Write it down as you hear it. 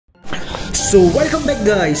So welcome back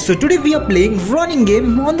guys. So today we are playing running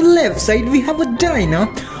game. On the left side we have a Dyna.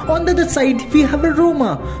 On the other side we have a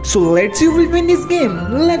Roma. So let's see who will win this game.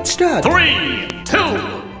 Let's start. 3, 2,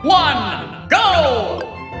 1, go!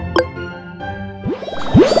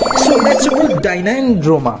 So let's talk about Dyna and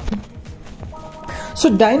Roma.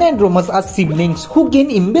 So Dyna and Roma are siblings who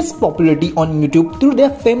gain immense popularity on YouTube through their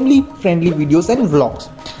family-friendly videos and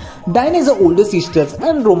vlogs. Dyna is the older sisters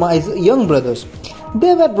and Roma is young brothers.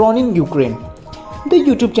 They were born in Ukraine. The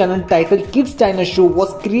YouTube channel titled Kids Dyna Show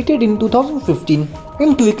was created in 2015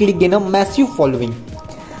 and quickly gained a massive following.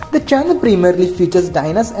 The channel primarily features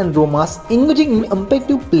Dynas and Romas engaging in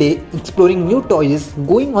competitive play, exploring new toys,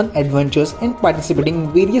 going on adventures and participating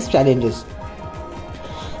in various challenges.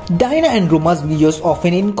 Dyna and Roma's videos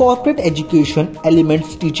often incorporate education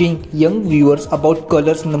elements, teaching young viewers about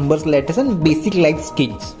colors, numbers, letters and basic life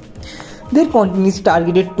skills. Their content is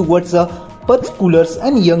targeted towards schoolers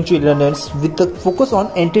and young children with the focus on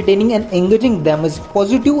entertaining and engaging them with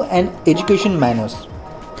positive and education manners.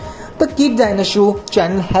 The Kids Dyna Show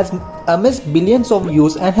channel has amassed billions of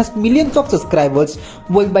views and has millions of subscribers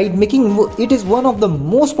worldwide, making it is one of the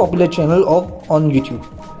most popular channels on YouTube.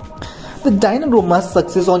 The Dyna Roma's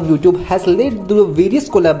success on YouTube has led to various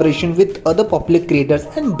collaborations with other popular creators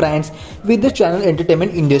and brands with the channel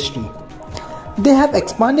entertainment industry. They have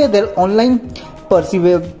expanded their online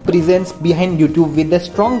presence behind YouTube with a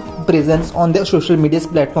strong presence on their social media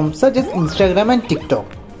platforms such as Instagram and TikTok.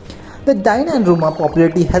 The Dyna and Roma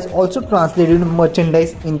popularity has also translated into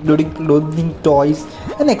merchandise including clothing, toys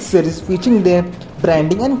and accessories featuring their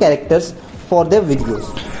branding and characters for their videos.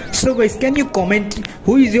 So guys, can you comment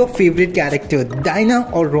who is your favorite character,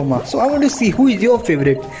 Dyna or Roma? So I want to see who is your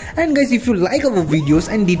favorite. And guys, if you like our videos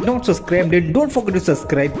and did not subscribe, then don't forget to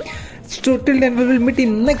subscribe. So till then we will meet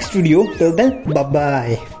in next video. Till then, bye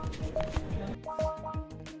bye.